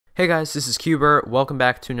Hey guys, this is Cubyr. Welcome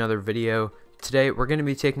back to another video. Today we're going to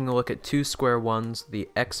be taking a look at two Square-1s, the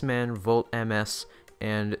X-Man Volt MS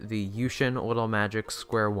and the YuXin Little Magic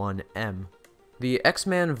Square-1 M. The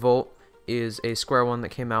X-Man Volt is a Square-1 that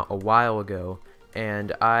came out a while ago,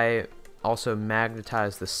 and I also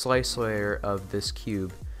magnetized the slice layer of this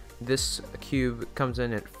cube. This cube comes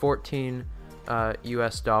in at $14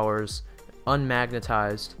 US,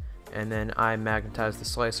 unmagnetized, and then I magnetize the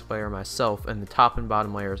slice layer myself, and the top and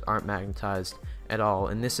bottom layers aren't magnetized at all,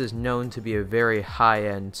 and this is known to be a very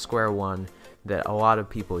high-end Square-1 that a lot of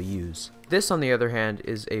people use. This, on the other hand,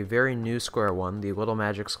 is a very new Square-1, the Little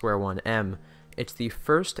Magic Square-1 M. It's the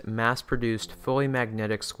first mass-produced fully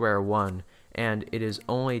magnetic Square-1, and it is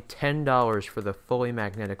only $10 for the fully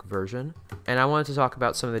magnetic version. And I wanted to talk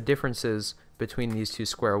about some of the differences between these two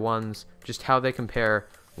Square-1s, just how they compare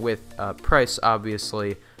with price,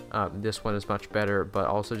 obviously. This one is much better, but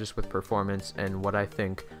also just with performance and what I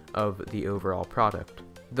think of the overall product.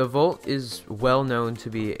 The Volt is well known to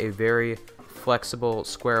be a very flexible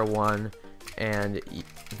Square-1 and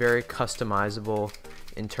very customizable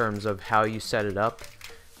in terms of how you set it up.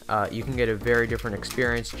 You can get a very different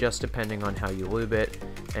experience just depending on how you lube it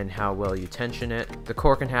and how well you tension it. The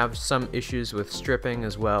core can have some issues with stripping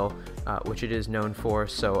as well, which it is known for,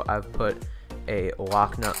 so I've put a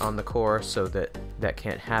lock nut on the core so that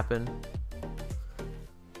can't happen.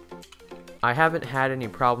 I haven't had any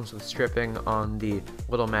problems with stripping on the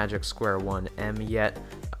Little Magic Square-1 M yet,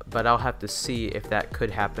 but I'll have to see if that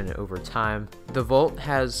could happen over time. The Volt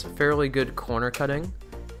has fairly good corner cutting,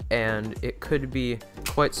 and it could be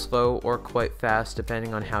quite slow or quite fast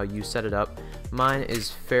depending on how you set it up. Mine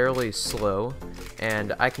is fairly slow,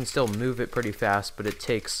 and I can still move it pretty fast, but it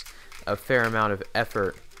takes a fair amount of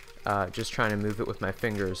effort just trying to move it with my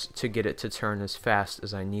fingers to get it to turn as fast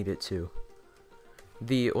as I need it to.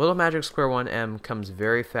 The Little Magic Square-1 M comes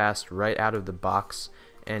very fast right out of the box,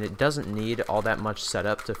 and it doesn't need all that much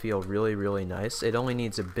setup to feel really nice. It only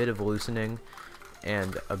needs a bit of loosening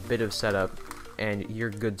and a bit of setup, and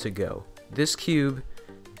you're good to go. This cube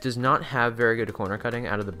does not have very good corner cutting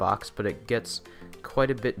out of the box, but it gets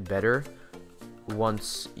quite a bit better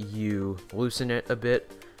once you loosen it a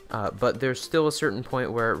bit. But there's still a certain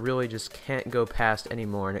point where it really just can't go past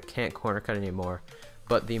anymore, and it can't corner cut anymore.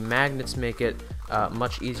 But the magnets make it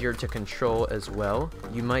much easier to control as well.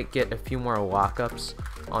 You might get a few more lockups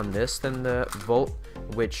on this than the Volt,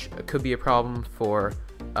 which could be a problem for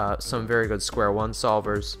some very good Square-1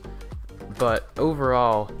 solvers. But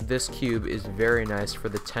overall, this cube is very nice for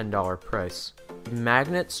the $10 price.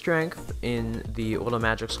 Magnet strength in the Little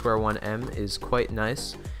Magic Square-1 M is quite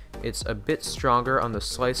nice. It's a bit stronger on the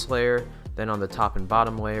slice layer than on the top and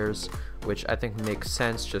bottom layers, which I think makes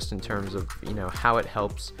sense just in terms of, how it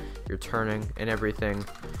helps your turning and everything.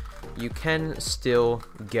 You can still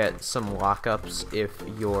get some lockups if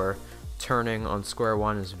your turning on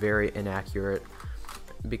Square-1 is very inaccurate,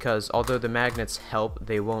 because although the magnets help,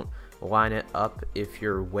 they won't line it up if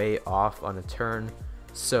you're way off on a turn.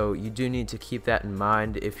 So you do need to keep that in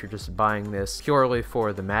mind if you're just buying this purely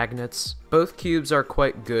for the magnets. Both cubes are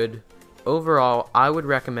quite good. Overall, I would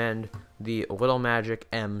recommend the Little Magic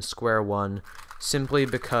M Square-1 simply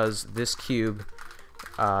because this cube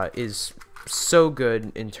is so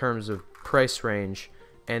good in terms of price range,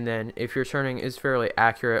 and then if your turning is fairly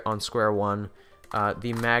accurate on Square-1,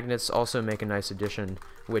 the magnets also make a nice addition,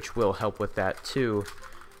 which will help with that too.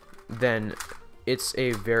 Then it's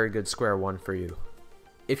a very good Square-1 for you.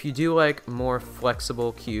 If you do like more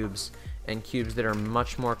flexible cubes and cubes that are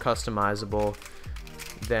much more customizable,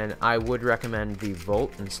 then I would recommend the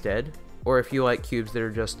Volt instead. Or if you like cubes that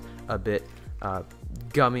are just a bit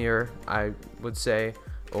gummier, I would say,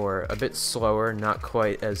 or a bit slower, not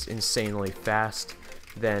quite as insanely fast,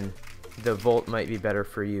 then the Volt might be better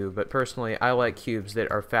for you. But personally, I like cubes that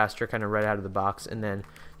are faster kind of right out of the box and then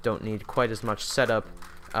don't need quite as much setup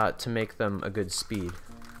to make them a good speed.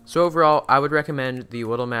 So overall, I would recommend the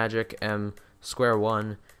Little Magic M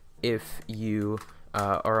Square-1 if you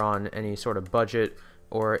are on any sort of budget,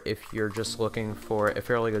 or if you're just looking for a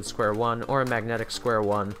fairly good Square-1 or a magnetic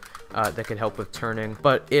Square-1 that could help with turning.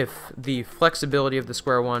 But if the flexibility of the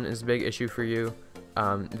Square-1 is a big issue for you,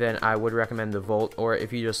 then I would recommend the Volt, or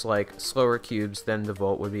if you just like slower cubes, then the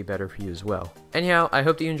Volt would be better for you as well. Anyhow, I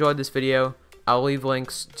hope that you enjoyed this video. I'll leave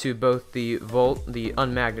links to both the Volt, the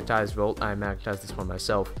unmagnetized Volt, I magnetized this one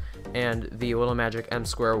myself, and the Little Magic M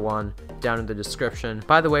Square-1 down in the description.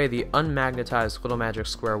 By the way, the unmagnetized Little Magic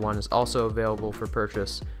Square-1 is also available for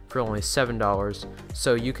purchase for only $7,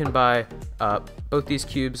 so you can buy both these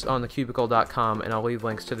cubes on thecubicle.com, and I'll leave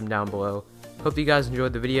links to them down below. Hope you guys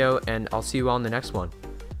enjoyed the video, and I'll see you all in the next one.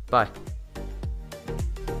 Bye.